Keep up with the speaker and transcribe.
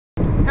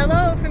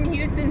Hello from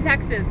Houston,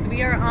 Texas.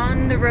 We are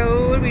on the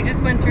road. We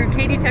just went through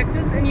Katy,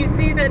 Texas, and you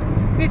see that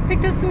we've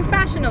picked up some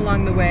fashion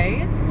along the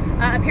way.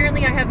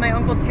 Apparently I have my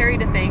Uncle Terry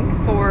to thank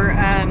for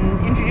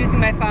introducing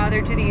my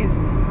father to these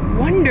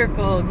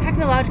wonderful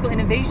technological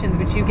innovations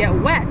which you get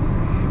wet,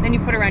 then you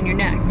put around your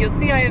neck. You'll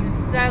see I have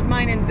styled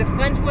mine in the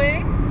French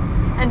way,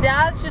 and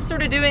Dad's just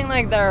sort of doing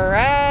like the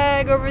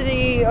rag over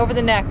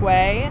the neck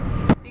way,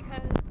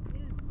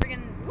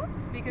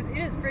 because it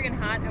is friggin'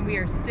 hot and we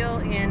are still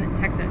in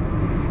Texas.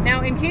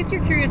 Now, in case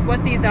you're curious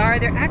what these are,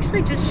 they're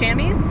actually just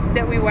chamois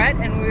that we wet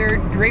and we're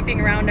draping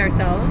around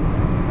ourselves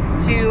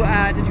to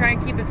try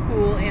and keep us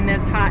cool in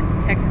this hot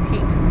Texas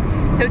heat.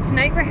 So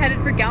tonight we're headed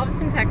for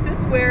Galveston,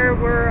 Texas, where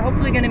we're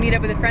hopefully going to meet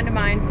up with a friend of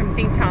mine from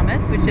St.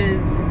 Thomas, which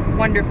is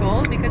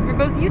wonderful because we're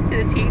both used to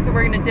this heat, but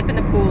we're going to dip in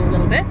the pool a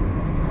little bit.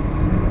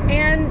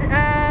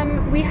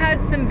 And we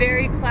had some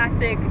very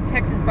classic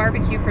Texas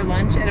barbecue for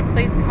lunch at a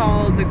place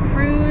called the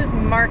Cruise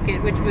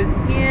Market, which was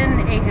in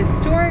a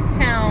historic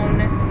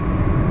town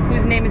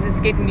whose name is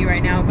escaping me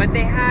right now, but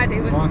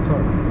it was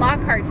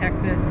Lockhart,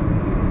 Texas.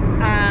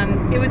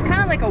 It was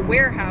kind of like a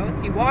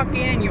warehouse. You walk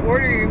in, you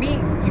order your meat,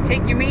 you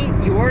take your meat,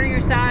 you order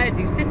your sides,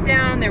 you sit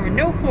down, there were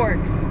no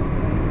forks,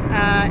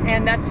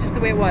 and that's just the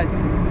way it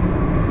was.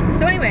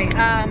 So anyway,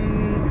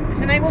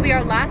 tonight will be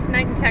our last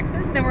night in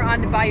Texas, then we're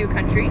on to Bayou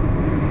Country.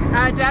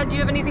 Dad, do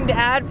you have anything to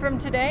add from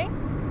today?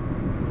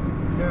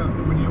 Yeah,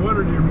 when you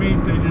ordered your meat,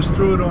 they just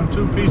threw it on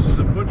 2 pieces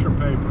of butcher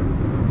paper,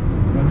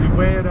 and they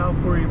weigh it out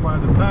for you by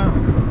the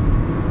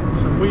pound.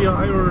 So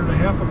I ordered a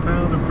 ½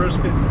 pound of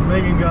brisket,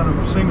 Megan got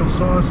a single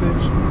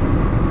sausage,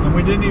 and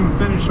we didn't even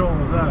finish all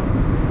of that.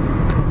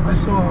 I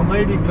saw a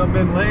lady come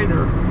in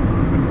later,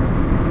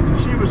 and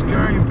she was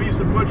carrying a piece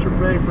of butcher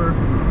paper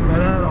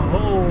that had a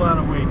whole lot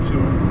of weight to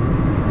it.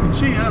 And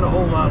she had a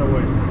whole lot of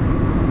weight.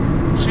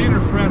 She and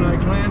her friend, I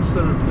glanced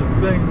at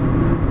the thing,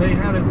 they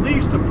had at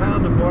least a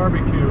pound of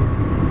barbecue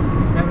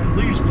and at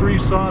least 3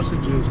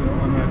 sausages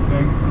on that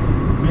thing,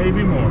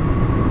 maybe more.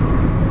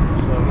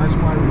 So that's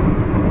my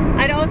rule.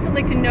 I'd also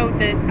like to note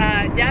that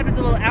Dad was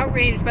a little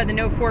outraged by the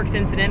no forks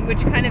incident,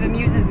 which kind of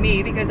amuses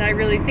me because I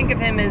really think of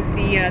him as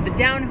the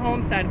down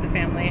home side of the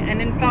family,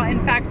 and in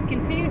fact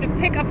continued to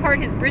pick apart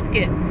his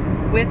brisket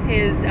with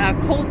his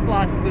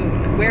coleslaw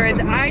spoon, whereas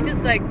I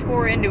just like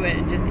tore into it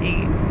and just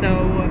ate. So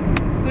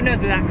who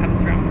knows where that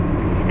comes from.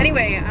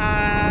 Anyway,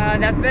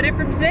 that's about it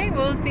for today.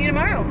 We'll see you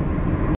tomorrow.